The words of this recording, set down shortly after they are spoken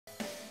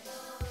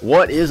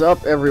What is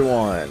up,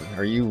 everyone?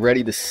 Are you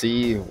ready to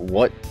see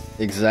what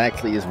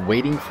exactly is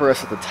waiting for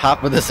us at the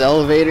top of this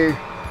elevator?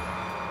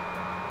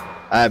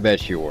 I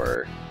bet you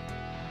were.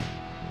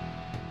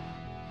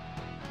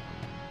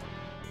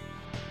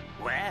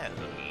 Well,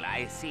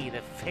 I see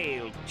the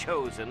failed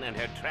Chosen and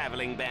her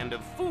traveling band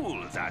of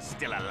fools are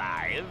still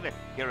alive.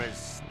 You're as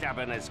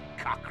stubborn as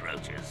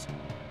cockroaches.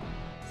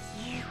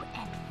 You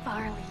and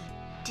Farley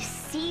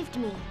deceived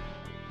me.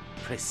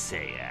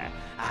 Presea,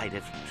 I'd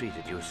have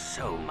treated you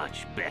so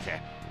much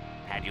better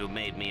had you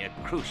made me a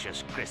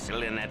crucius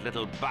crystal in that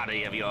little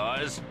body of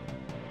yours.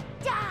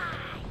 Die!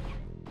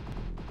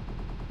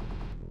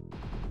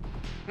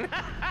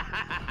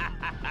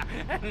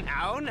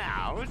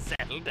 Now,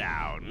 settle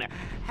down.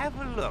 Have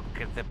a look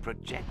at the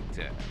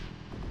projector.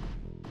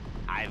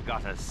 I've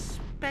got a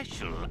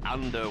special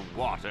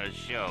underwater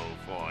show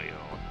for you.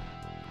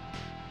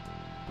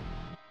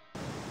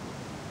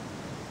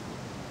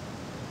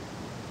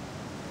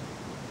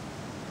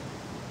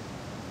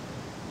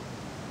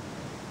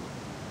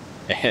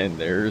 And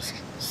there's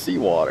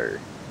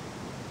seawater.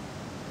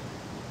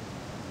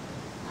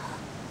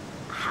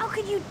 How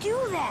could you do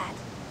that?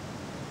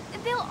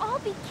 They'll all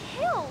be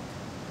killed.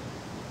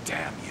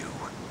 Damn you.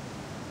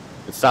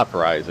 It stopped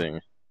rising.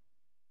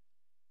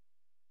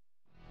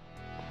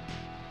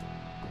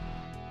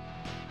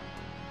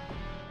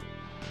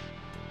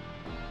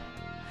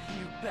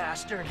 You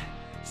bastard!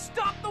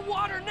 Stop the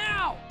water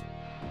now!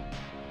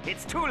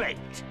 It's too late.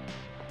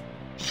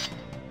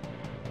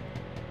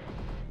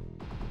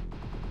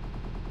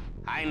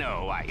 I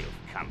know why you've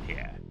come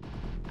here.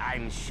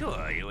 I'm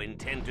sure you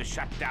intend to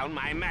shut down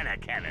my mana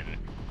cannon.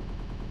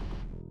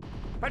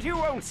 But you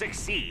won't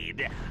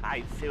succeed.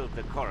 I filled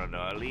the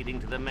corridor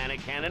leading to the mana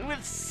cannon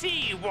with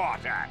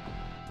seawater.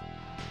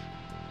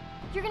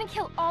 You're gonna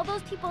kill all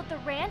those people at the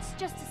ranch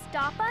just to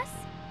stop us?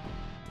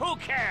 Who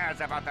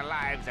cares about the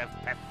lives of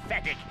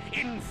pathetic,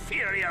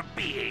 inferior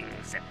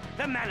beings?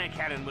 The mana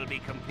cannon will be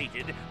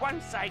completed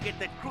once I get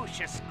the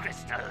Crucius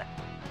crystal.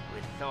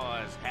 With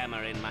Thor's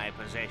hammer in my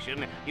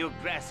possession,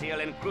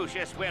 Yggdrasil and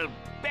Crucius will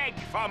beg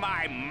for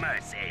my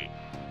mercy.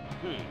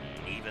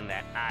 Even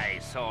that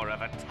eyesore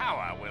of a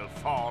tower will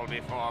fall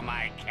before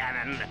my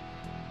cannon.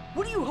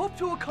 What do you hope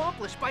to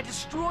accomplish by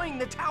destroying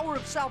the Tower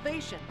of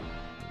Salvation?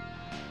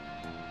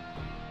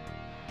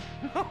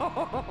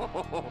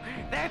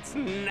 That's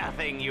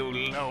nothing you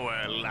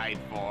lower life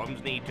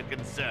forms need to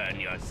concern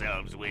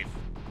yourselves with.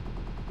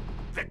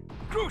 The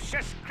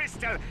Crucius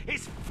crystal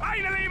is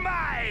finally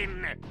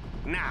mine!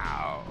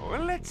 Now,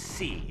 let's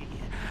see.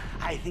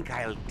 I think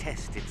I'll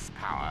test its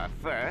power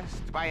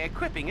first by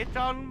equipping it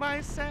on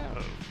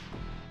myself.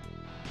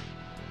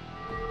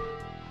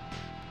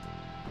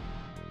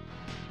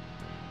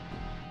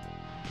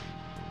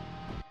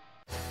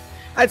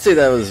 I'd say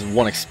that was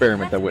one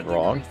experiment that went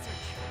wrong.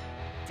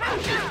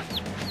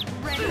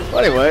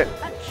 But anyway,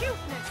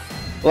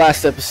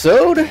 last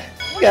episode,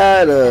 we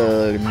got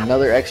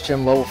another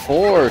X-Gem level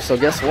 4, so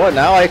guess what?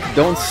 Now I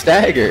don't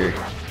stagger.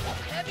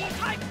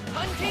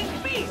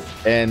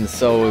 And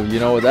so, you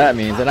know what that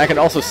means. And I can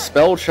also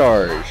spell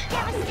charge.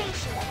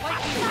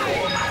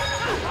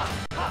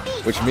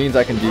 Which means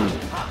I can do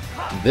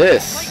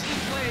this.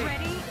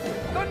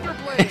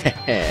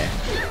 I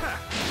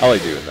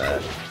like doing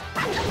that.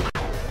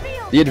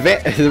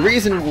 The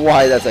reason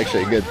why that's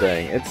actually a good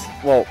thing, it's,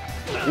 well,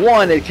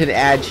 one, it can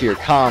add to your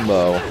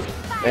combo,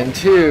 and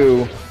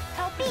two,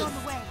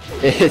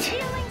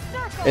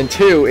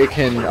 it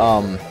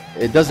can,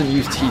 it doesn't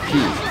use TP.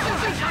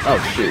 Oh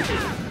shoot.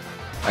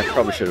 I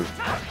probably should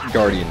have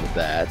Guardian with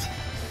that.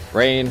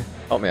 Rain,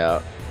 help me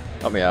out.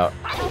 Help me out.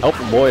 Help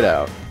Lloyd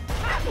out.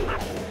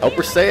 Help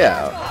her stay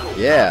out.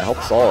 Yeah, help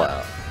us all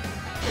out.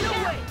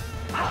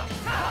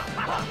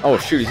 Oh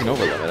shoot, he's an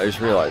over limit. I just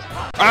realized.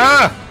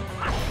 Ah!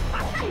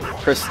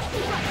 Press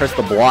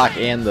the block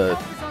and the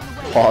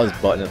pause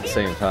button at the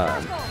same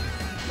time.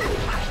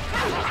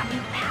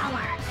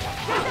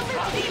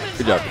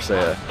 Good job,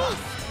 Presea.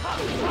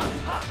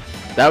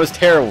 That was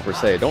terrible,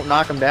 Presea. Don't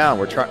knock him down.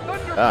 We're trying.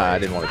 Ah, I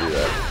didn't want to do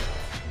that.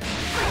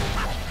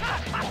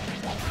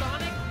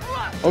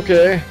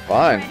 Okay,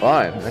 fine,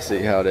 fine. I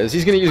see how it is.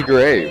 He's gonna use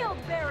Grave.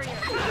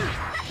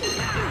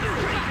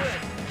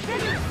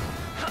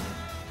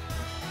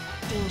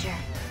 Danger.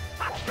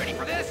 Ready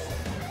for this?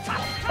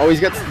 Oh,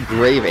 he's got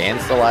Grave and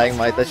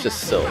Stalagmite. That's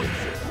just silly.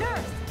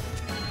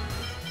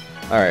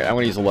 Alright, I'm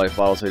gonna use a life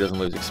bottle so he doesn't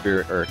lose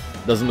experience, or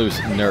doesn't lose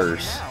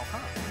Nurse.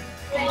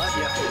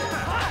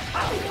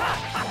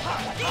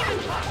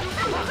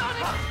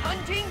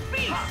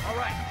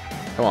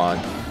 Come on,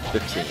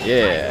 15,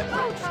 yeah.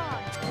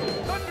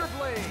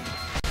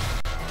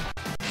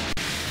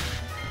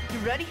 You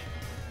ready?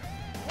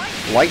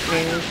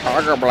 Lightning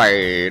Tiger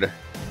Blade.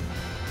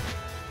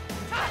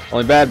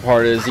 Only bad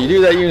part is, you do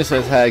that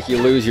unison attack, you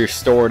lose your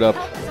stored up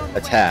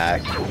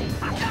attack.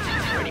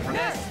 Ready for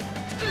this?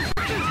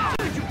 How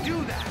did you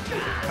do that?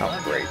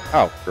 Oh great,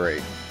 oh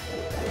great,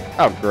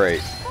 oh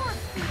great.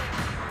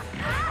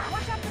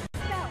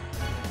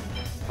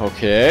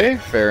 Okay,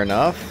 fair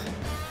enough.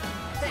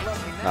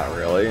 Not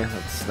really.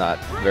 That's not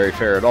very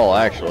fair at all,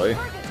 actually.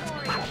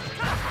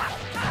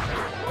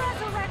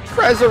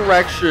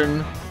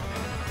 Resurrection!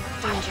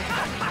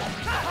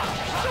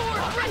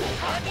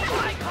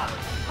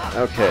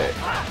 Okay.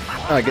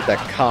 I get that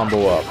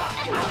combo up.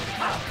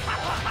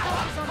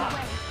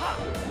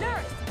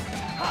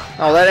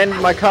 Oh, that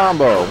ended my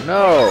combo.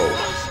 No!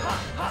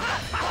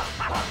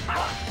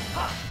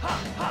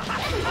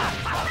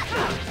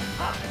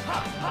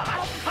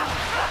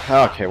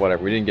 Okay,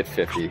 whatever. We didn't get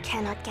 50. I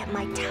cannot get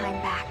my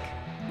time back.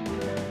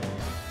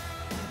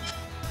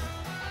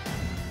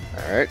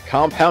 Alright,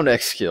 compound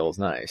X skills.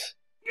 Nice.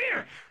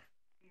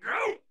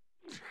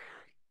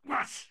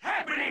 What's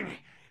happening?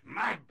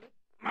 My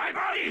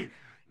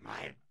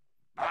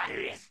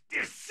body is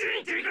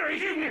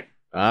disintegrating.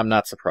 I'm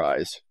not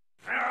surprised.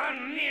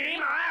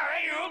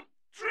 You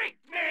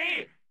tricked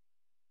me.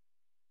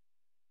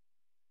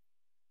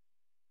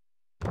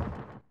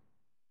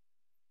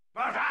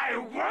 But I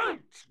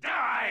won't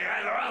die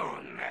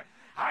alone.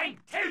 I'm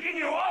taking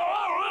you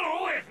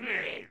all with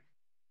me.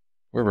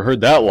 Never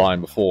heard that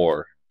line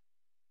before.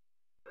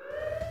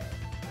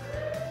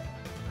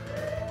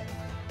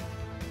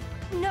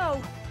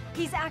 No!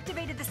 He's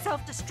activated the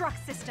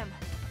self-destruct system.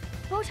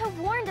 Bota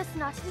warned us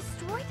not to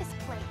destroy this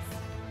place.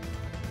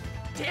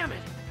 Damn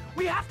it!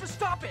 We have to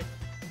stop it!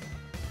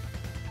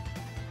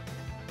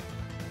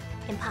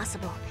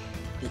 Impossible.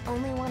 The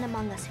only one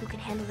among us who can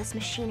handle this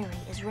machinery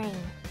is Rain.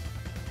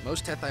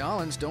 Most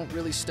Tethyolans don't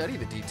really study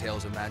the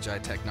details of Magi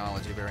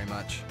technology very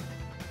much.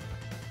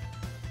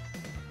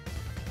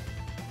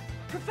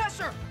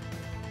 Professor!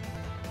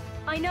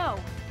 I know,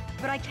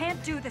 but I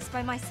can't do this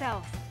by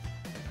myself.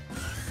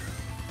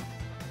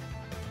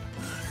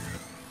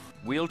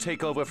 We'll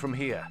take over from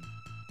here.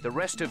 The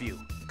rest of you,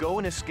 go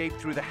and escape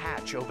through the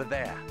hatch over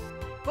there.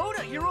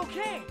 Bota, you're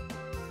okay!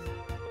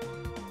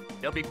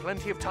 There'll be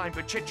plenty of time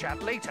for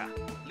chit-chat later.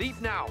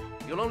 Leave now.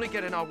 You'll only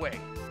get in our way.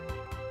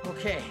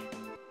 Okay.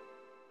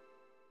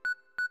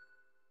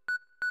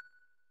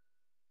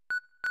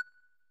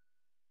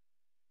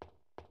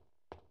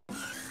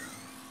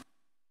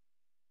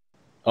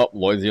 Oh,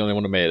 Lloyd's the only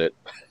one who made it.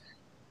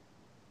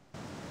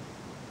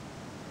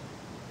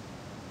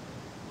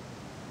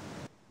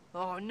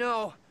 Oh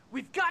no!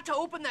 We've got to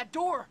open that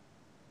door!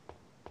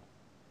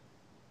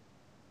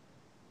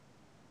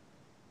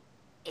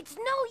 It's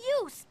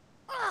no use!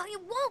 Ugh, it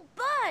won't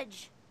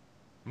budge!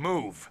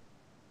 Move.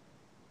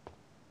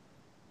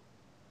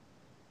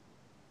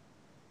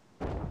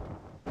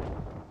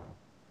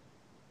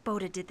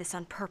 Bota did this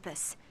on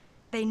purpose.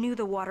 They knew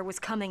the water was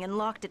coming and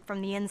locked it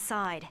from the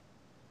inside.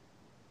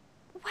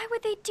 Why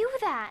would they do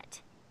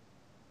that?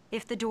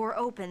 If the door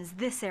opens,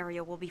 this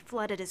area will be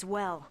flooded as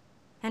well.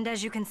 And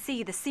as you can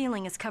see, the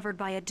ceiling is covered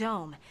by a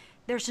dome.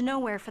 There's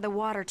nowhere for the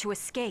water to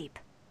escape.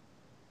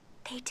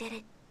 They did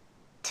it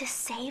to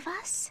save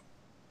us?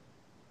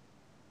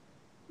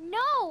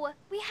 No!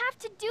 We have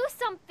to do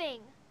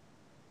something!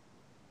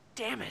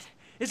 Damn it!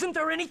 Isn't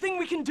there anything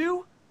we can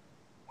do?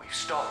 We've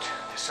stopped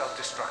the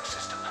self-destruct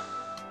system.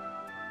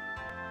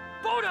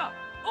 Bota!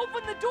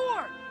 Open the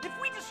door! If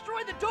we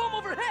destroy the dome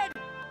overhead!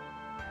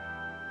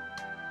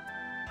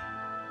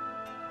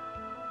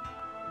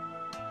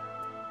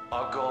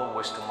 Our goal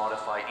was to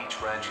modify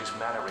each ranch's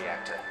mana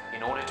reactor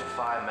in order to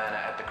fire mana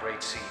at the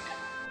Great Seed.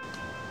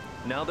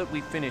 Now that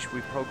we've finished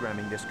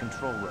reprogramming this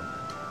control room,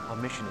 our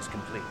mission is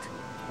complete.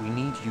 We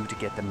need you to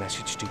get the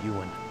message to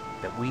Ewan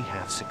that we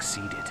have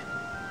succeeded.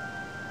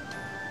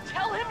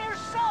 Tell him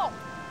yourself!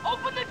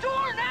 Open the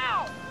door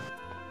now!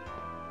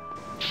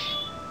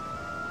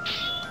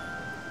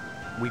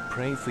 We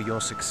pray for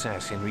your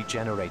success in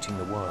regenerating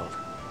the world.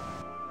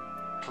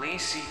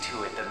 Please see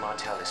to it that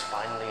Martel is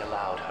finally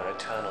allowed her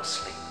eternal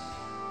sleep.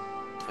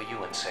 For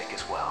Ewan's sake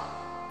as well.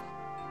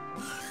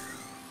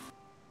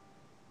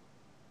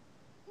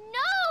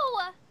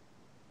 No!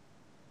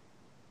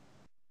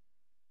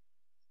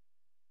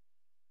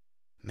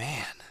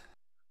 Man.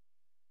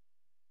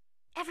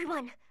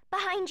 Everyone,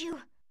 behind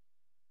you!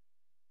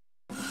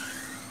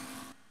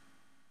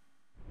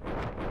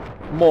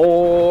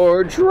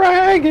 More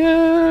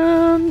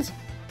dragons!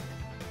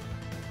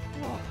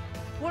 Whoa.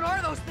 What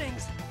are those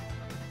things?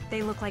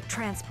 They look like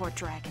transport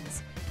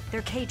dragons.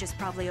 Their cages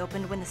probably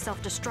opened when the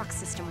self-destruct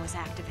system was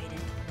activated.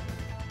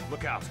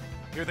 Look out!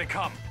 Here they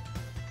come!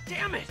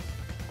 Damn it!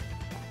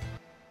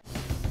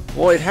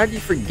 Lloyd, how did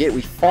you forget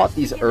we fought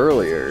these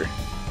earlier?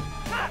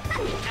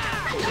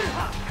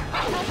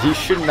 You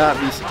should not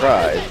be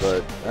surprised,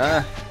 but,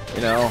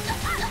 you know.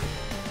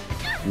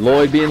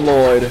 Lloyd being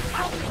Lloyd.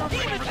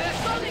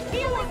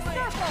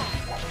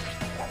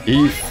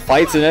 He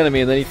fights an enemy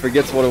and then he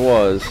forgets what it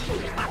was.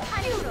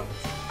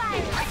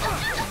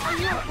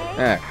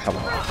 Come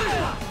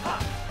on.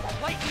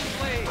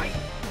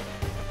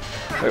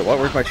 Wait, what?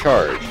 Where's my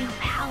charge?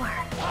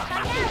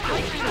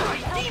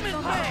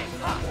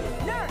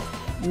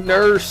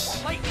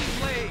 Nurse!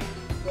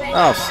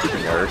 Oh,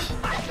 stupid nurse.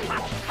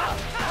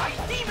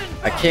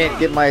 I can't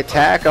get my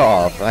attack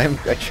off.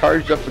 I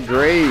charged up a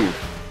grave.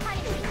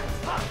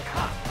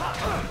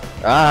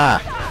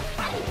 Ah!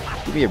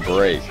 Give me a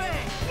break.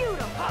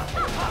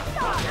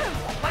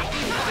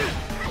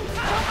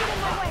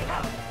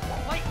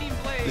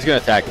 He's gonna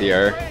attack the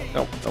air.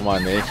 Don't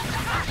mind me.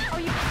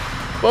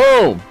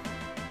 Boom!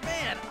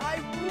 Man, I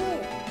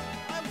rule!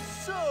 I'm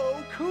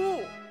so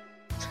cool!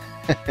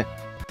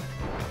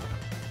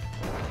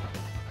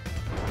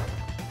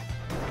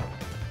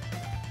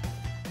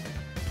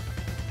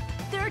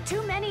 There are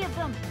too many of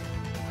them.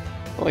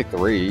 Only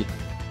 3.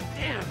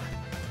 Damn,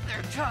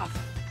 they're tough.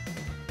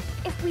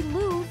 If we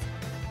lose,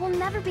 we'll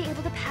never be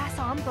able to pass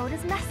on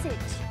Boda's message.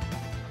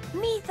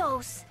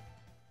 Mythos!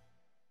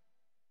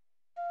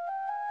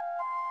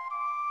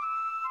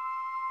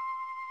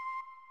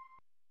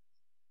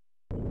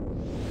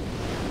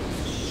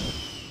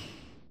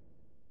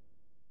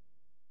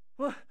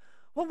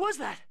 What was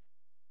that?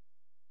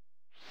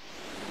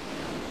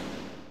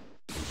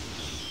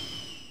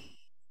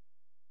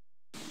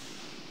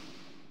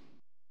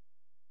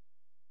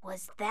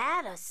 Was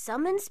that a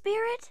summon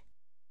spirit?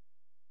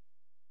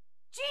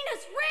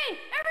 Genus, Rain,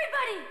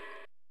 everybody!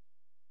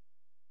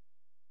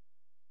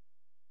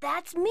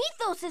 That's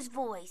Mythos'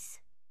 voice.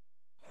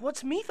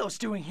 What's Mythos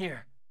doing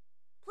here?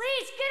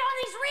 Please, get on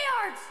these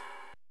reards!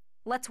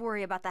 Let's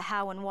worry about the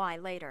how and why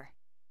later.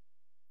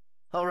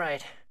 All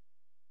right.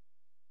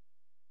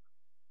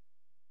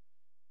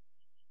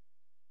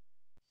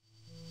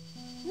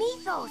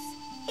 Mythos,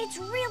 it's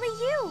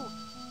really you!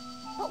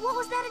 But what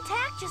was that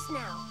attack just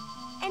now?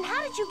 And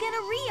how did you get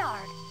a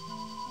Reard?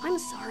 I'm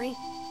sorry.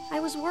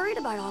 I was worried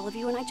about all of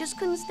you and I just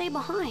couldn't stay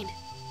behind.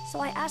 So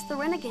I asked the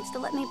renegades to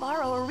let me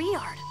borrow a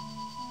Reard.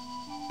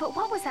 But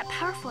what was that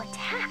powerful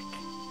attack?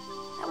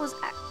 That was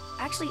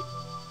actually,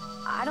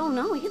 I don't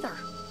know either.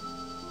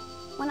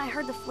 When I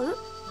heard the flute,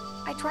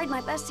 I tried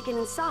my best to get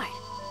inside.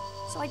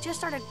 So I just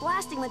started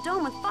blasting the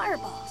dome with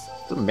fireballs.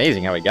 It's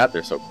amazing how he got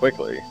there so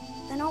quickly.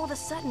 Then all of a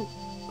sudden,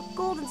 a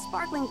golden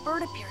sparkling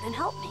bird appeared and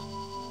helped me.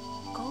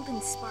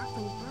 Golden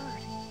sparkling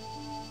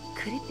bird.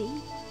 Could it be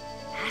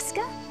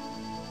Aska?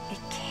 It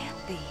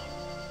can't be.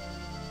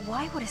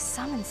 Why would a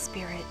summon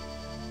spirit?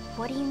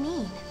 What do you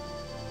mean?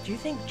 Do you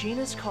think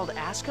Genus called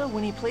Aska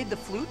when he played the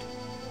flute?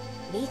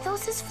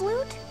 Mythos'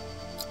 flute?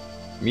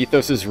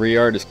 Mythos'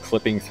 Reard is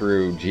clipping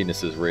through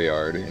Genus's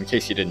Reard, in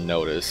case you didn't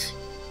notice.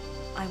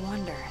 I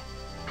wonder.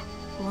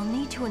 We'll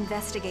need to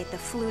investigate the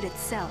flute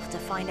itself to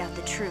find out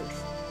the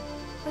truth.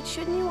 But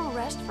shouldn't you all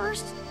rest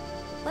first?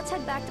 Let's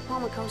head back to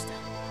Palma Costa.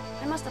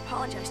 I must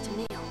apologize to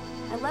Neil.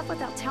 I left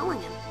without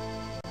telling him.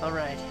 All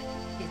right.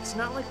 It's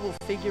not like we'll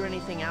figure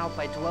anything out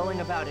by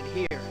dwelling about it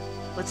here.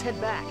 Let's head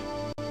back.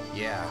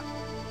 Yeah.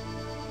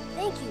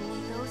 Thank you,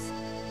 Mythos.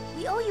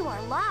 We owe you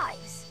our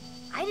lives.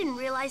 I didn't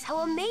realize how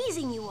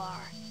amazing you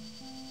are.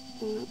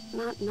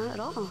 Not at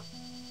all.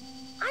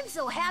 I'm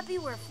so happy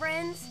we're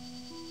friends.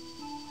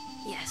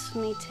 Yes,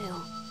 me too.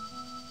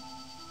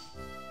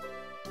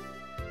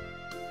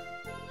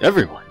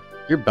 Everyone,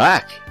 you're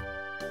back.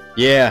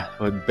 Yeah,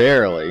 but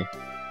barely.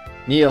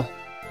 Neil,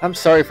 I'm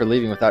sorry for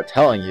leaving without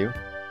telling you.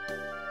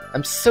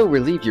 I'm so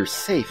relieved you're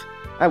safe.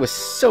 I was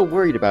so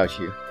worried about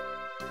you.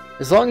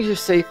 As long as you're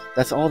safe,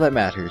 that's all that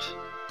matters.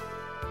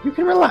 You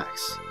can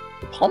relax.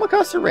 The Palma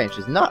Costa Ranch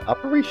is not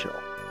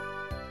operational.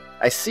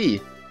 I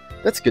see.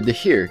 That's good to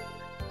hear.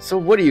 So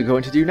what are you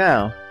going to do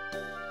now?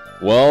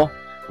 Well,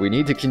 we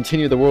need to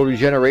continue the world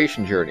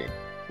regeneration journey.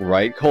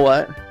 Right,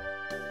 Colette?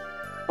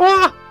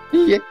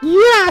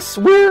 Yes!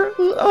 We're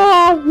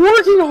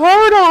working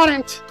hard on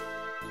it!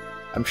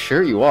 I'm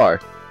sure you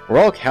are. We're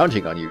all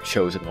counting on you,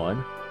 Chosen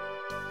One.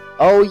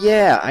 Oh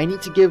yeah, I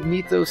need to give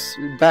Mythos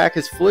back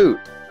his flute.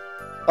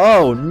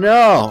 Oh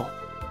no!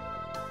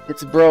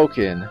 It's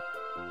broken.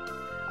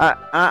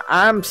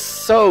 I'm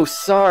so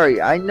sorry.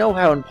 I know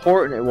how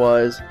important it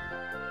was.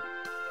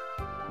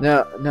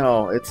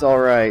 No, it's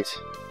alright.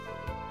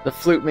 The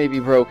flute may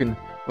be broken,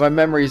 but my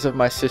memories of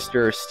my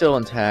sister are still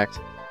intact.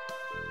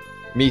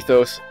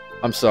 Mythos,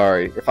 I'm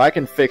sorry. If I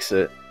can fix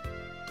it...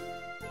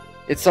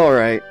 It's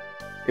alright.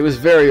 It was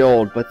very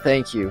old, but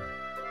thank you.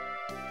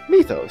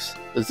 Mythos,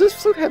 does this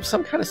flute have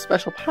some kind of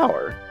special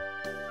power?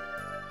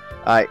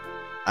 I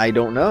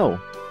don't know.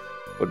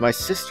 But my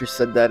sister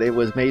said that it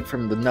was made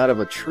from the nut of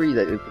a tree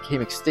that it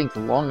became extinct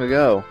long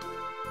ago.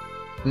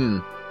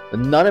 The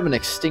nut of an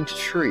extinct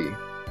tree.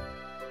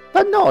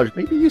 That knowledge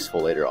may be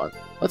useful later on.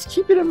 Let's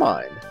keep it in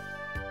mind.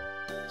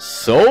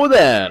 So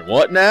then,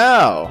 what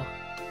now?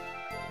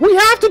 We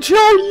have to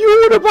tell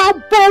you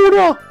about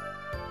Boda!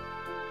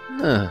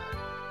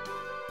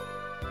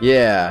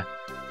 Yeah,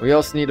 we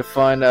also need to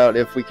find out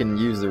if we can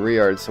use the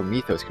Reard so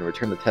Mythos can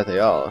return the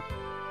Tetheala.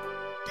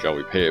 Shall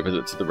we pay a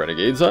visit to the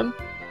Renegades then?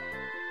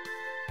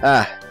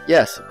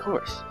 Yes, of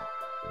course.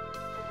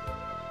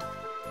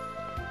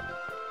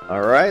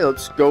 Alright,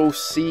 let's go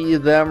see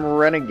them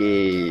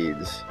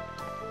Renegades.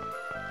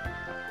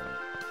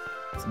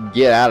 Let's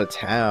get out of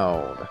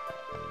town.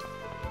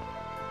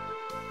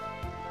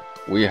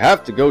 We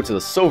have to go to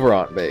the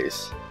Silverant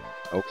base.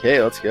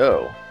 Okay, let's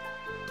go.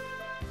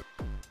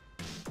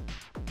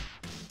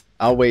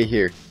 I'll wait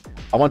here.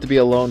 I want to be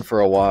alone for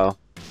a while.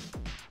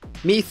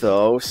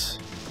 Mythos?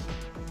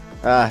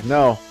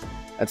 No.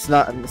 It's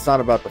not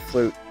about the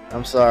flute.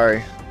 I'm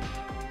sorry.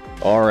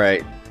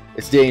 Alright.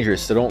 It's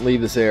dangerous, so don't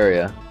leave this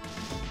area.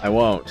 I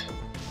won't.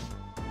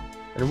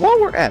 And while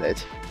we're at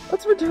it,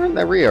 let's return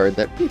the Reard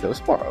that Mythos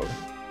borrowed.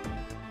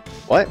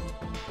 What?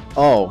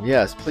 Oh,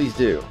 yes, please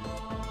do.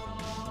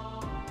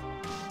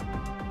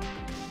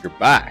 You're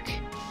back.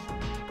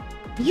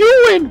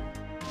 Ewan!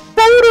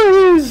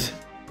 Boda is!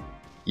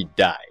 He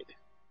died.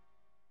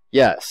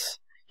 Yes,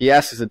 he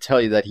asked us to tell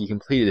you that he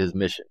completed his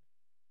mission.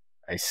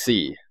 I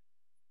see.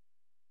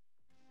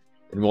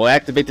 And we'll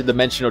activate the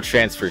dimensional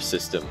transfer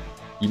system.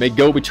 You may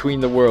go between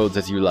the worlds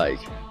as you like.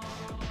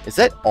 Is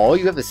that all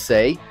you have to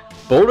say?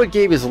 Boda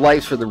gave his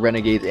life for the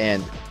Renegades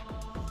and...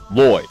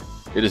 Lloyd,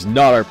 it is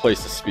not our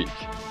place to speak.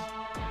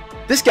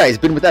 This guy's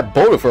been with that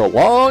Boda for a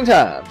long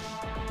time.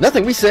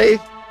 Nothing we say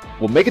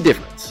will make a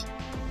difference.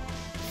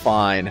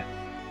 Fine.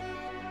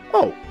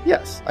 Oh,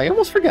 yes, I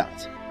almost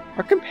forgot.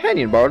 Our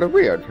companion borrowed a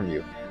Reard from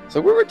you, so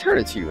we'll return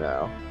it to you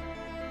now.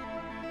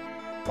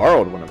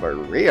 Borrowed one of our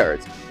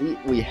Reards?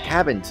 We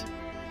haven't...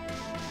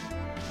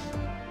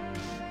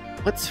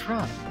 What's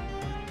wrong?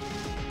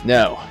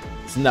 No,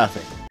 it's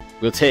nothing.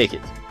 We'll take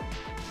it.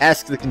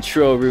 Ask the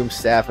control room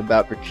staff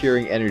about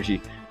procuring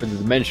energy for the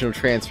dimensional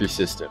transfer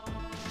system.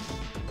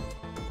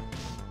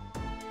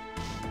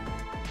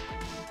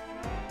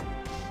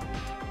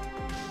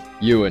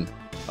 Ewan,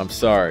 I'm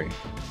sorry.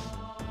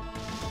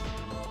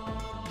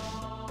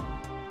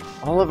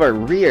 All of our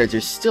Reards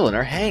are still in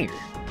our hangar.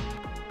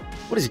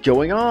 What is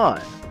going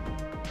on?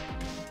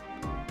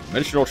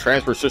 Dimensional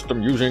transfer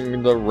system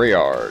using the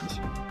Reards.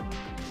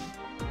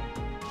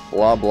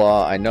 Blah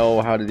blah, I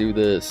know how to do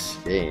this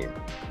game.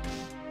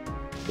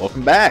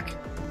 Welcome back.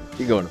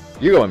 You're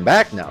going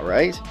back now,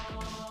 right?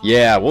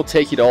 Yeah, we'll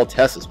take you to old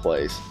Tessa's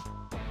place.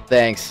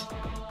 Thanks.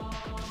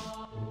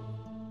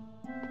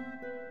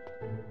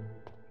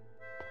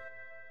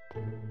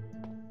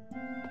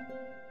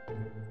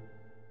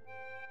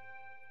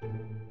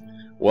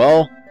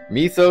 Well,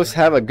 Mythos,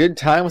 have a good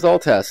time with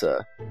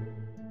Altessa.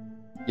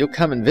 You'll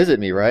come and visit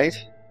me, right?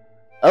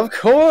 Of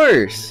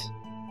course!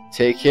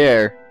 Take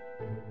care.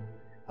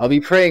 I'll be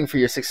praying for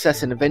your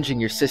success in avenging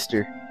your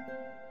sister.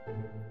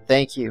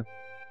 Thank you.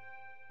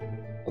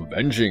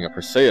 Avenging a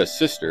Perseia's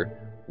sister?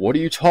 What are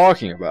you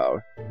talking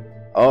about?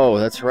 Oh,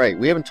 that's right.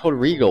 We haven't told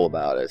Regal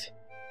about it.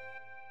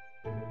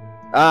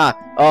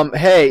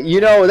 Hey,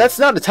 you know, that's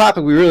not a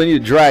topic we really need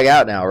to drag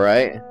out now,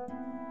 right?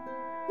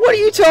 What are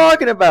you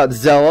talking about,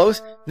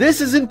 Zelos?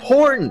 This is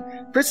important.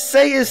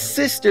 Perseia's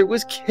sister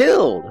was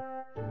killed.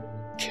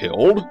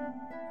 Killed?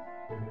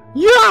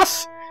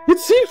 Yes! It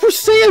seems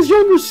Perseia's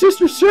younger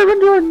sister served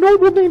under a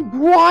noble named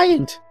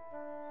Bryant.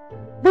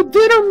 But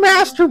then her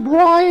master,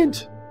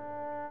 Bryant...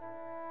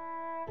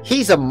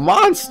 He's a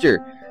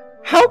monster!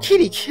 How can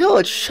he kill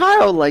a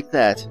child like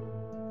that?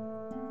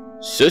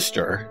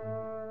 Sister?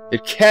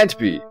 It can't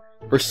be.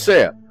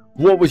 Perseia,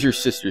 what was your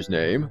sister's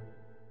name?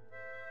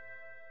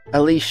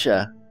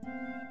 Alicia.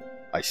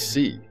 I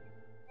see.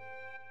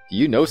 Do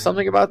you know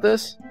something about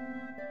this?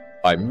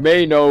 I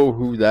may know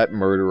who that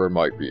murderer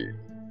might be.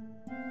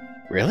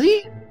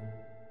 Really?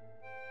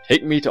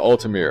 Take me to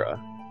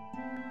Altamira.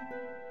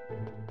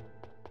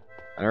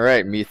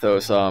 Alright,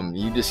 Mythos,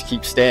 you just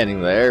keep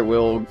standing there.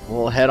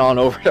 We'll head on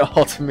over to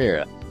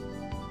Altamira.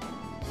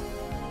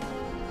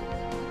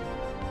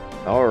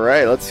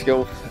 Alright, let's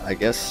go. I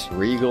guess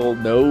Regal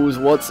knows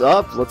what's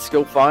up. Let's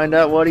go find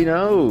out what he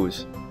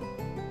knows.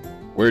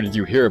 Where did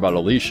you hear about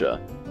Alicia?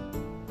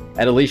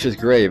 At Alicia's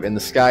grave in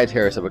the sky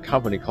terrace of a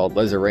company called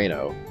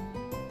Lezareno.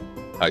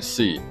 I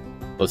see.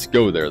 Let's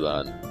go there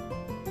then.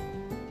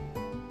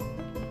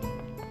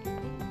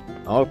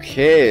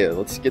 Okay,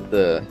 let's get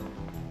the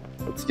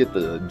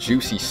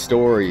juicy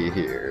story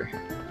here.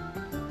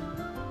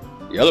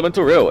 The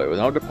Elemental Railway will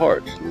now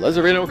depart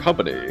Lezareno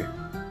Company.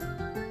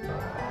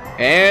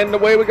 And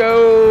away we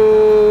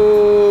go!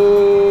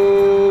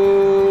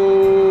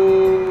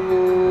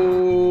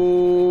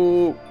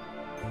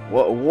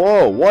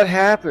 Whoa, what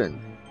happened?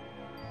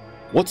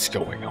 What's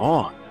going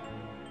on?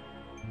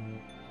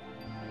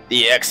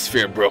 The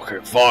X-Sphere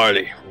broker,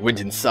 Varley, went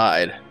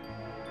inside.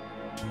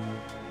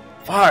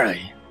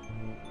 Varley?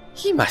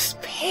 He must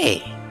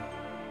pay.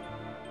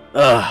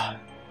 Ugh.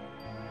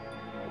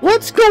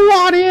 Let's go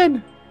on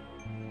in!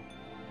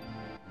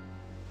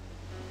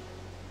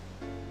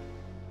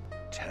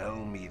 Tell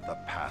me the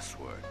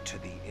password to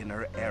the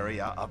inner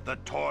area of the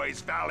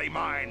Toys Valley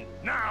mine,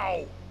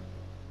 now!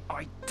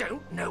 I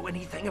don't know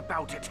anything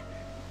about it.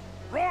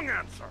 Wrong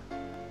answer!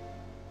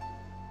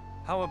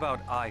 How about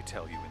I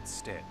tell you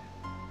instead?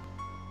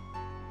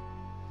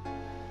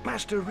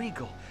 Master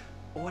Regal,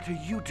 what are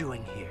you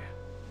doing here?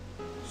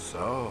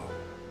 So,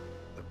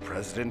 the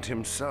President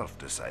himself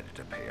decided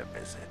to pay a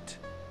visit.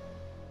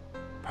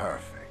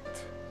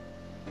 Perfect.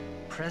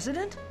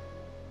 President?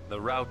 The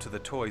route to the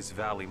Toys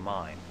Valley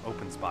mine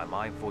opens by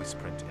my voice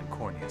print and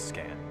cornea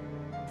scan.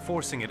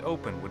 Forcing it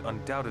open would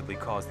undoubtedly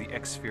cause the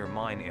X-Sphere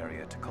mine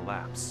area to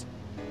collapse.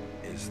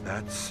 Is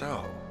that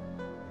so?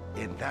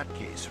 In that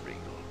case, Regal,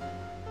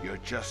 you're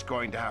just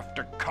going to have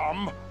to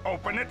come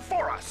open it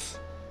for us!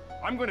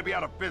 I'm going to be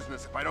out of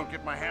business if I don't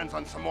get my hands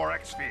on some more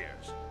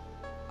X-Spheres.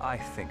 I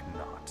think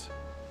not.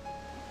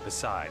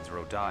 Besides,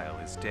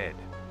 Rodial is dead.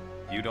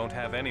 You don't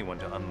have anyone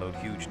to unload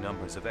huge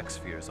numbers of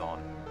X-spheres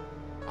on.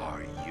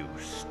 Are you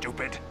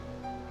stupid?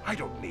 I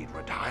don't need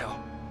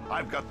Radile.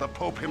 I've got the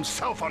Pope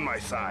himself on my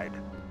side.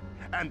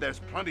 And there's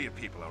plenty of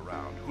people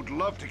around who'd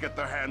love to get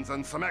their hands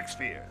on some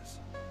X-spheres.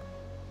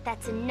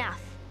 That's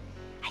enough.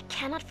 I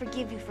cannot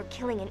forgive you for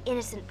killing an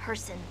innocent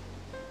person.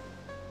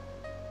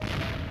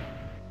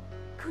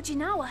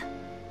 Kujinawa,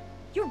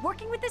 you're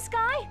working with this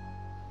guy?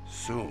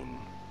 Soon,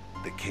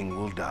 the king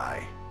will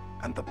die,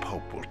 and the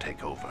Pope will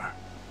take over.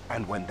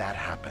 And when that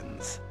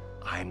happens,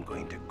 I'm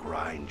going to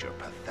grind your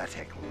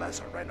pathetic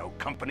Lazareno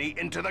company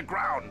into the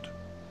ground!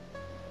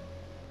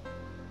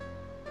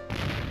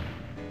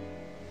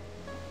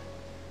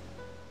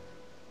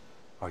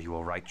 Are you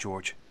all right,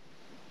 George?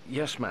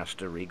 Yes,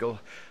 Master Regal.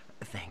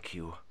 Thank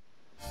you.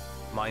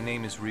 My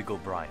name is Regal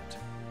Bryant.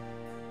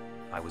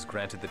 I was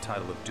granted the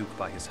title of Duke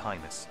by His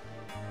Highness,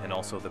 and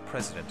also the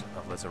President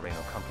of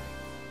Lazareno Company.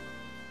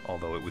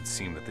 Although it would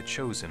seem that the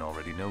Chosen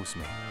already knows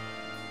me.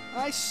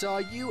 I saw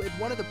you at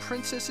one of the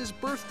princess's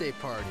birthday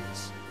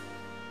parties.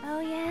 Oh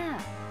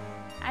yeah.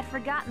 I'd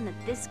forgotten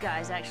that this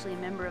guy's actually a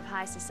member of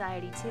high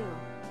society too.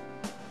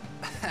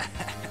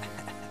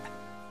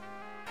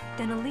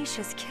 Then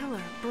Alicia's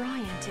killer,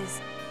 Bryant, is...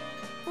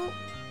 Well,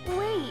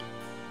 wait.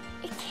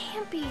 It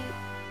can't be...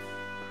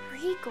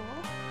 Regal.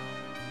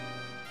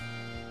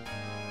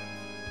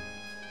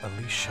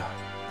 Alicia.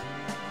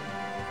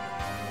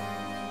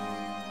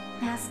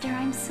 Master,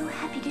 I'm so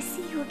happy to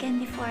see you again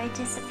before I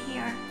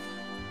disappear.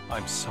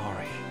 I'm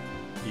sorry.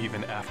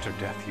 Even after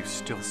death, you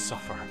still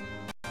suffer.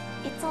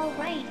 It's all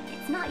right.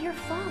 It's not your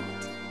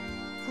fault.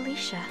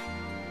 Alicia.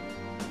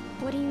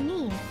 What do you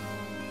mean?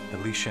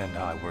 Alicia and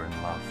I were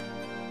in love.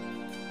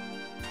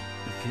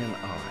 Then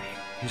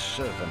I, his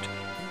servant,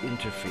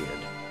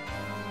 interfered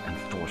and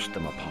forced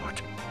them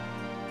apart.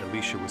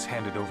 Alicia was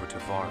handed over to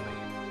Varley.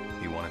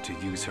 He wanted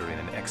to use her in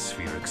an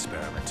X-sphere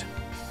experiment.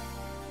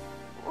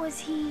 Was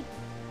he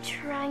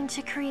trying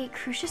to create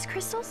Crucius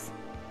crystals?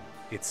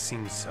 It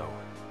seems so.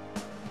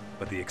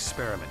 But the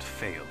experiment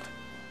failed.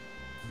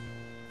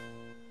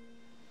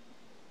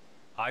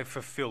 I've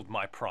fulfilled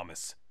my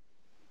promise.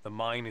 The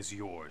mine is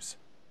yours.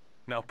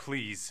 Now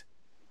please,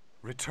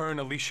 return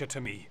Alicia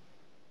to me.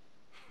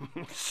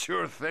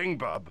 Sure thing,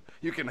 bub.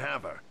 You can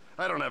have her.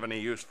 I don't have any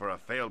use for a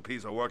failed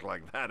piece of work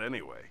like that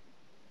anyway.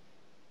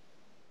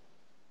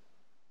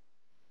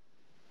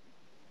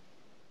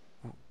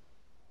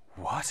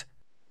 What?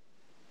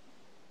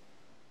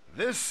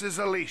 This is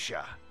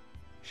Alicia.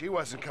 She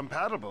wasn't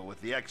compatible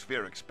with the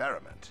X-sphere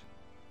experiment.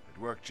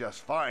 It worked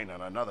just fine on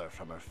another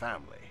from her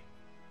family.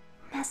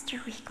 Master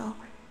Regal,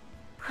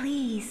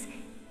 please,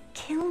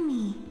 kill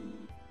me.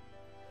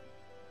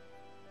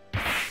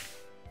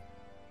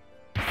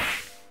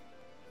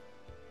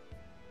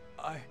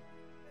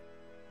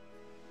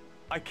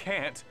 I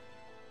can't.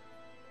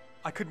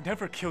 I could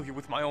never kill you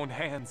with my own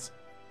hands.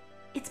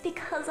 It's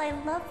because I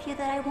love you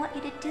that I want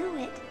you to do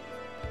it.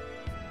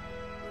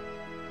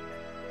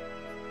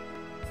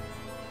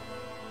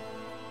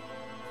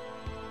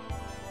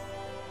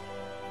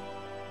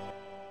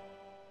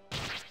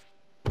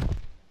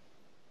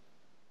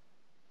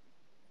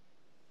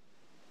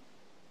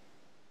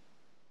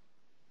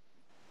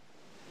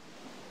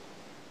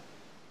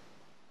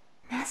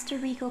 Master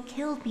Regal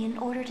killed me in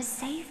order to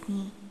save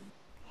me.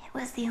 It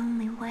was the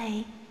only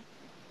way.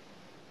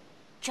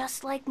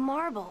 Just like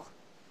Marble.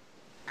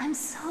 I'm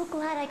so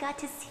glad I got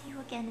to see you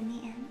again in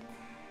the end.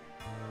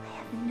 I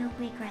have no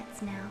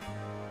regrets now.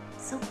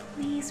 So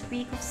please,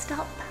 Regal,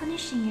 stop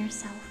punishing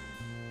yourself.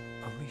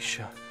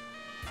 Alicia.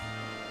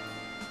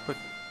 But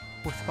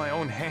with my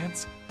own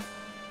hands,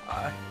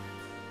 I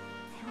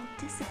will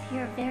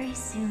disappear very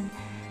soon,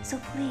 so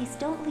please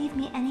don't leave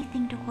me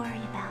anything to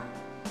worry about.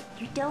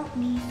 You don't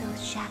need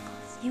those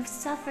shackles. You've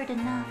suffered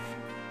enough.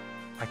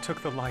 I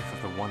took the life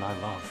of the one I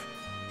love.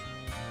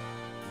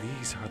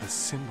 These are the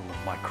symbol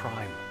of my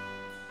crime,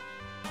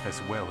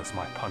 as well as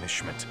my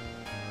punishment.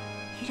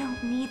 You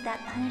don't need that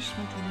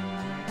punishment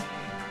anymore.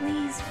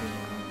 Please,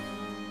 Regal.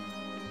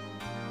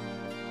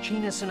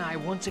 Genus and I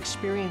once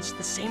experienced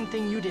the same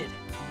thing you did,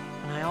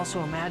 and I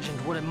also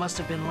imagined what it must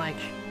have been like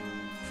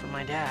for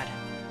my dad.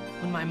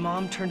 When my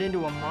mom turned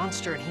into a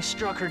monster and he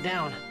struck her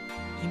down,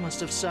 he must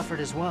have suffered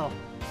as well.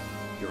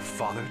 Your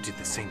father did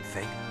the same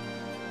thing?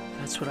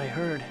 That's what I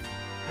heard.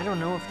 I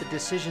don't know if the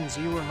decisions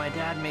you or my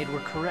dad made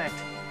were correct,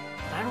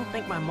 but I don't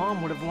think my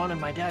mom would have wanted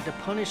my dad to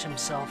punish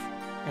himself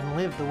and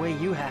live the way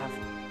you have.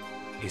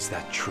 Is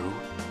that true?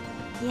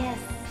 Yes,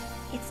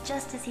 it's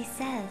just as he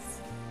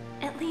says.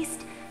 At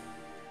least,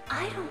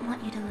 I don't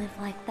want you to live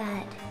like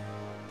that.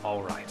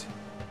 All right,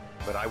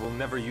 but I will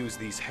never use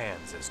these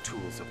hands as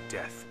tools of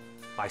death.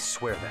 I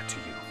swear that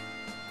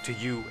to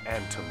you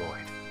and to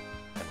Lloyd.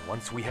 And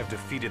once we have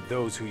defeated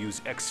those who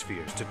use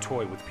X-spheres to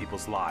toy with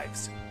people's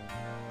lives,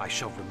 I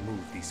shall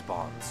remove these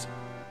bonds.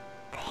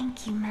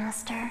 Thank you,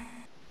 Master.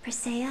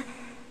 Persea,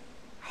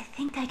 I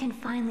think I can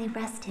finally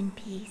rest in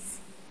peace.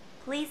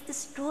 Please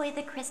destroy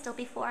the crystal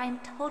before I am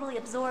totally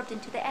absorbed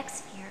into the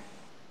X-sphere.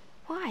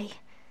 Why?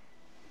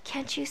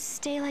 Can't you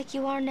stay like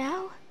you are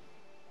now?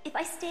 If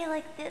I stay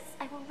like this,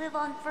 I will live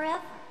on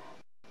forever.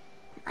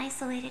 An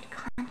isolated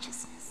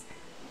consciousness,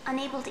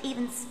 unable to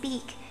even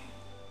speak,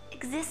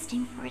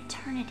 existing for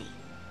eternity.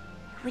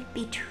 It would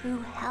be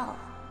true hell.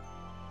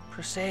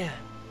 Presea,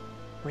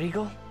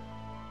 Regal,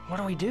 what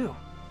do we do?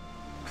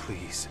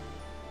 Please,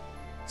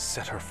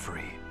 set her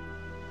free.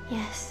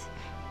 Yes.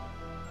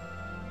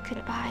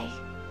 Goodbye,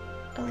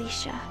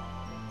 Alicia.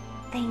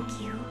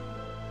 Thank you.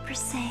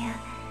 Presea,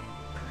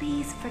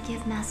 please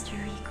forgive Master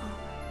Regal.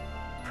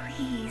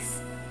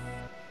 Please.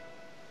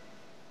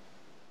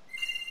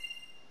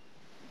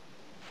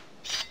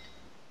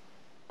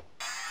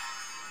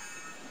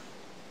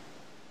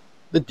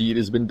 The deed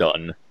has been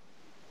done.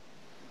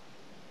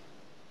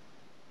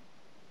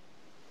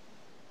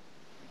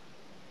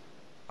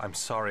 I'm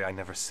sorry I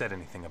never said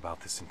anything about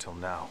this until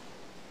now.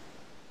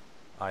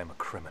 I am a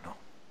criminal.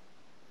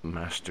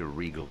 Master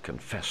Regal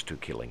confessed to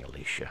killing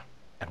Alicia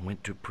and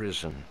went to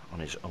prison on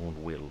his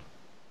own will.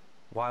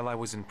 While I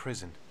was in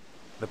prison,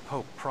 the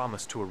Pope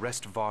promised to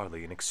arrest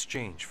Varley in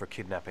exchange for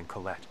kidnapping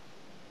Colette.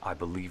 I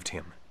believed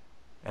him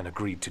and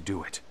agreed to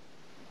do it.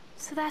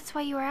 So that's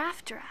why you were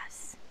after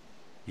us?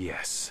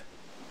 Yes,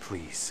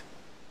 please.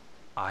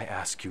 I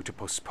ask you to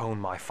postpone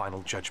my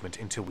final judgment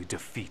until we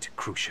defeat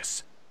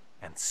Crucius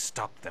and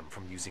stop them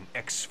from using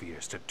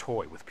X-spheres to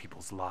toy with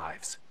people's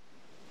lives.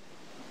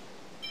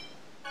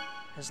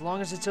 As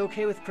long as it's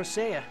okay with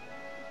Presea.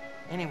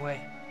 Anyway,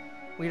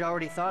 we'd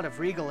already thought of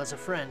Regal as a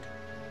friend.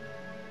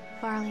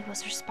 Varley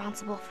was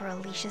responsible for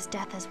Alicia's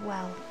death as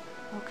well,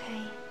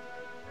 okay?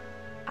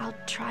 I'll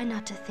try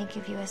not to think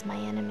of you as my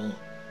enemy.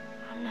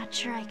 I'm not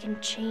sure I can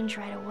change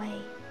right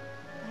away,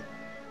 but...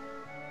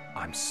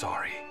 I'm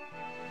sorry.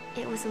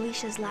 It was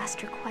Alicia's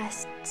last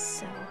request,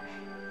 so...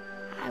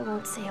 I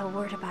won't say a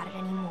word about it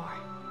anymore.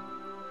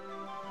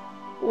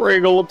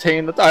 Regal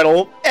obtained the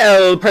title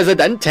El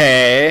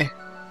Presidente.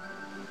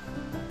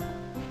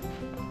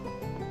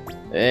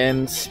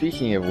 And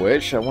speaking of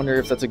which, I wonder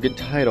if that's a good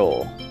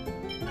title.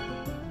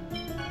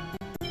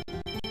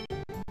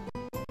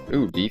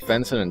 Ooh,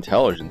 defense and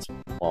intelligence.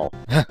 Well,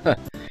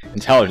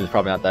 intelligence is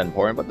probably not that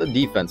important, but the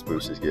defense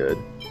boost is good.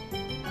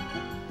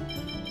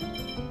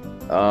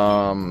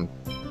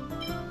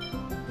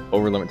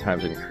 Overlimit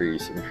times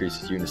increase.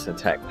 Increases unison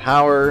attack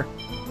power.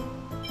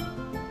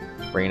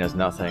 Brain has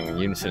nothing.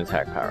 Unison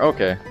attack power.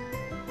 Okay.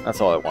 That's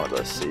all I wanted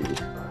to see.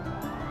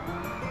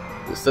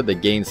 It said they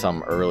gained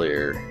some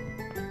earlier.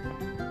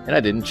 And I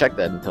didn't check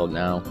that until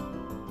now.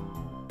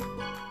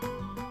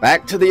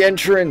 Back to the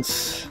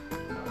entrance!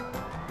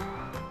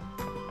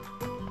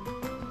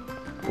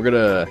 We're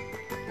gonna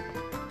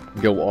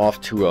go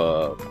off to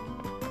a...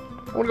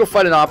 I wanna go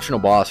fight an optional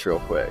boss real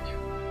quick.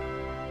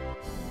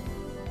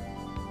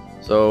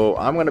 So,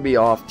 I'm gonna be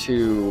off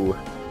to...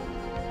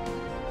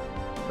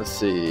 Let's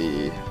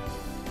see...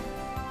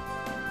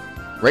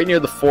 Right near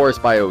the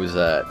forest by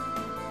Ozette.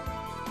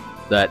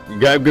 That...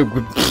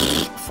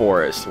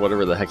 forest,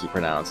 whatever the heck you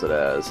pronounce it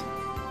as.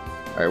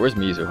 Alright, where's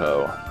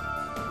Mizuho?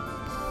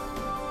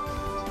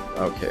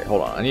 Okay,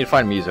 hold on. I need to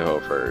find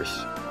Mizuho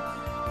first.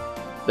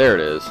 There it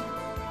is.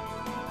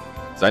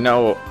 So I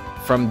know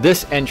from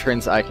this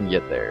entrance I can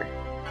get there.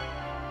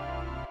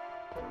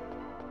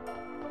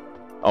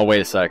 Oh, wait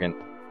a second.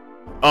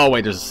 Oh,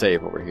 wait, there's a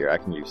save over here. I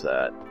can use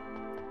that.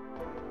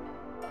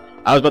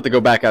 I was about to go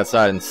back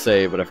outside and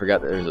save, but I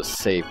forgot that there's a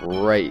save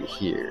right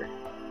here.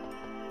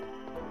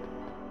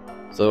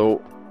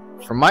 So,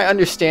 from my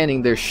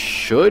understanding, there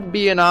should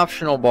be an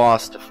optional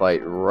boss to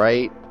fight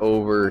right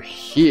over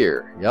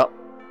here. Yep.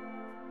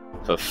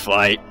 So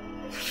fight,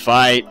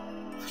 fight,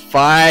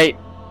 fight,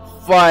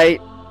 fight.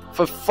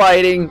 For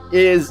fighting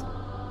is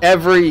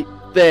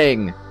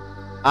everything.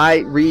 I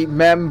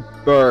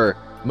remember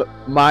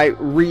my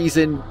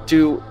reason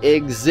to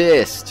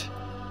exist.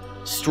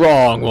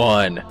 Strong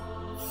one,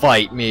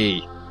 fight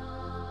me.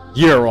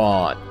 You're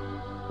on.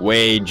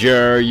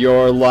 Wager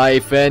your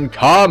life and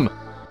come.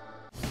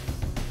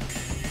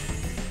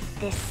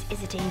 This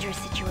is a dangerous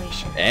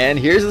situation. And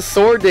here's the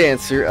sword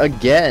dancer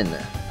again.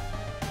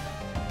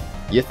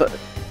 You thought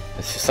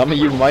some of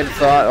you might have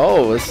thought,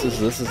 oh, this is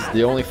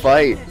the only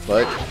fight,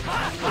 but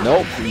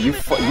nope. You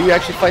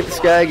actually fight this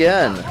guy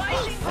again,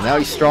 and now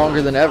he's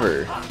stronger than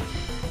ever.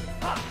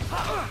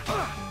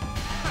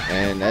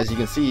 And as you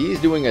can see, he's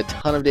doing a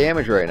ton of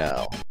damage right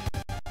now.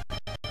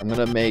 I'm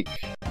gonna make.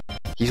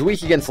 He's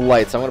weak against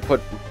light, so I'm gonna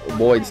put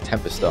Lloyd's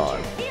Tempest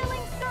on.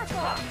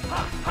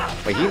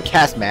 Wait, he can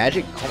cast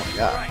magic? Oh my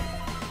god.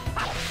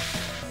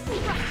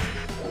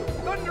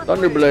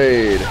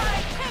 Thunderblade!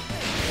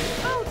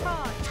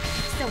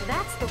 So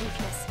that's the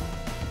weakness.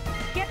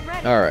 Get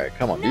ready. Alright,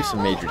 come on, do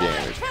some major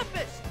damage.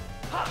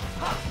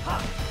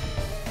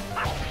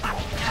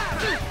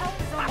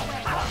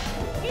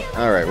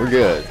 Alright, we're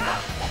good.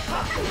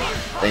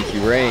 Thank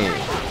you, Rain.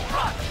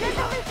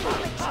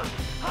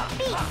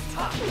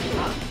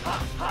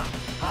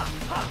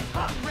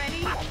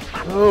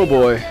 Oh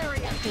boy.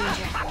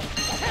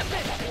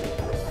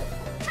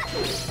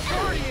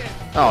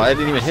 Oh, that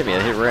didn't even hit me,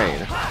 it hit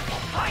Rain.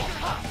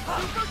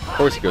 Of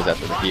course he goes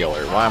after the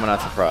healer. Why am I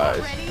not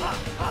surprised?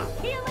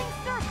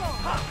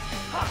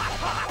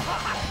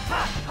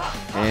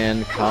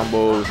 And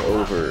combo's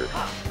over.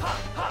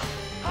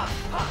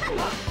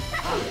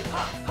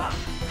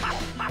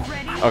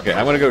 Okay,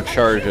 I'm gonna go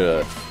charge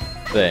a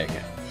thing.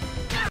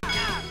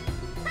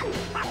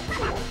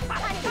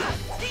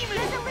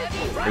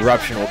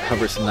 Eruption will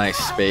cover some nice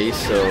space,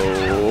 so...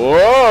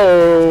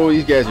 Whoa!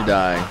 These guys are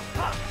dying.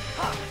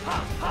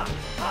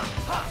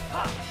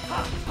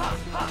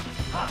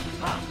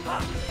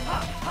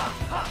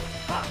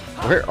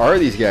 Where are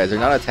these guys? They're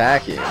not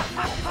attacking.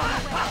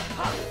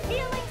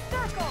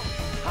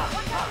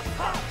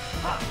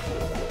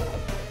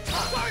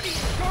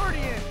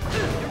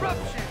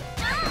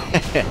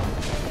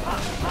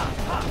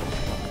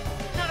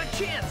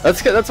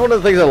 That's one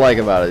of the things I like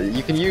about it.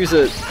 You can use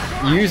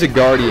a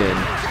guardian,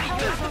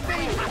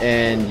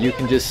 and you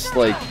can just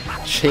like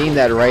chain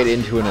that right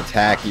into an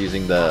attack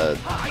using the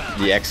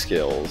X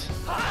skills.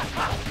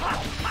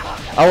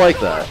 I like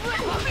that.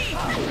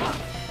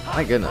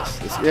 My goodness,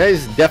 this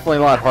guy's definitely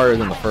a lot harder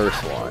than the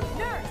first one.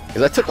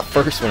 Because I took the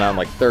first one out in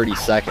like 30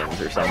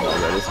 seconds or something like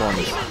that. This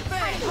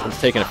one's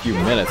taking a few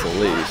minutes at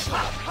least.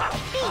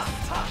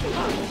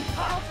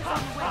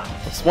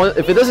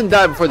 If it doesn't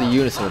die before the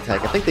unison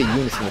attack, I think the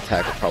unison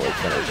attack will probably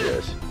finish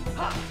it.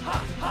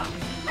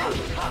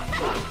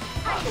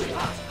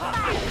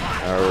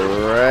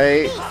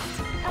 Alright.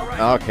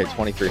 Okay,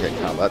 23 hit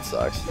combo. That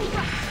sucks.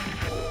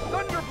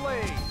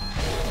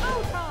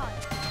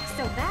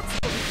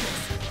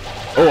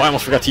 Oh, I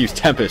almost forgot to use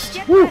Tempest.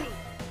 Woo!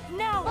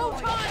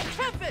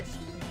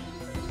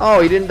 Oh,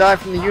 he didn't die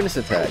from the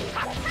unison attack.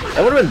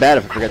 That would have been bad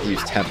if I forgot to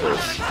use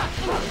Tempest.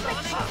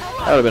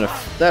 That would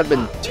have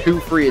been 2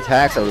 free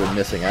attacks I would have been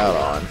missing out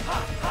on.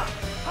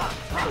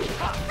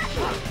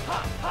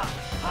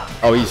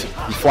 Oh, he's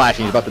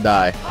flashing. He's about to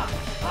die.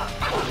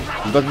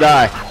 He's about to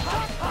die.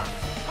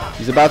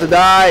 He's about to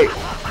die.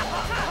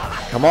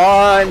 Come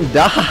on,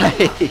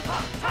 die.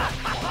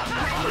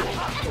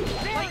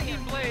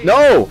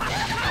 No.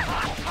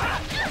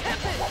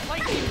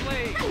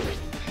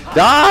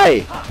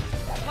 Die.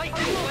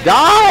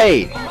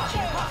 Die.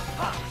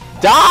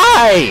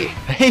 Die.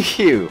 Thank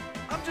you.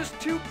 I'm just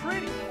too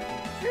pretty.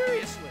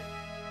 Seriously.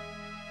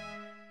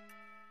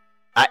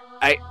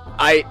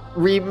 I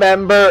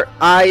remember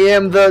I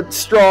am the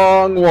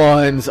strong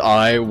ones.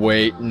 I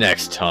wait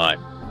next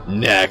time.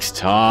 Next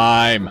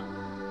time.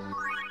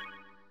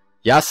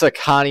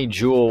 Yasakani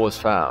Jewel was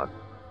found.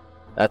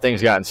 That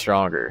thing's gotten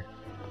stronger.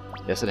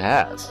 Yes, it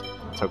has.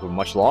 It took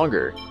much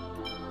longer.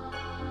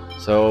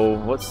 So,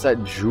 what's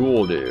that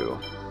jewel do?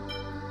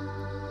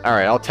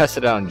 Alright, I'll test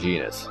it out on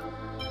Genus.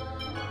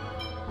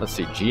 Let's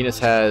see, Genus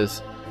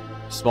has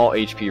small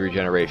HP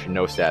regeneration,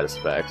 no status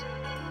effect.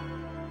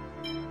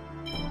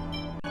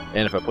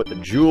 And if I put the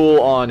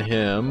jewel on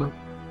him,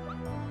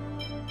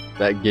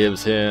 that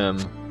gives him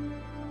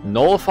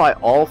nullify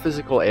all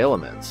physical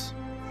ailments.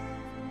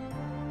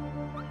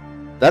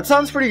 That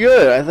sounds pretty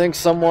good. I think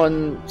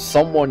someone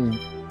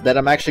that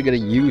I'm actually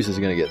going to use is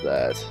going to get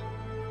that.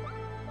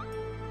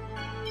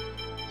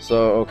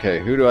 So, okay,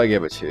 who do I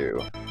give it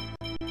to?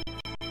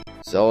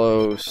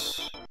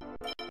 Zelos.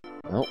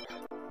 Nope.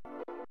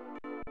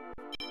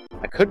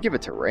 I could give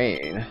it to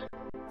Rain.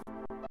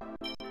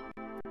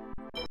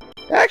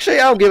 Actually,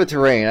 I'll give it to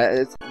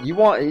Rain. You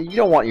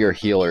don't want your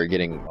healer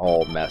getting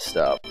all messed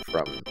up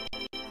from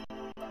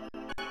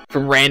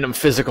random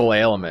physical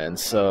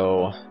ailments.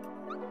 So,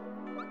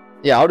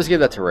 yeah, I'll just give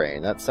that to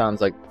Rain. That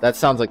sounds like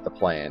the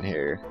plan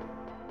here.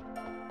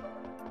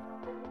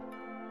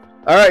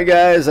 All right,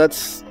 guys,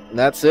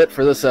 that's it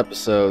for this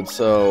episode.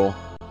 So,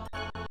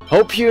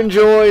 hope you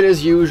enjoyed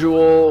as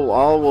usual.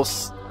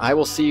 I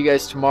will see you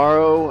guys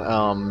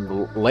tomorrow.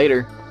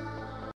 Later.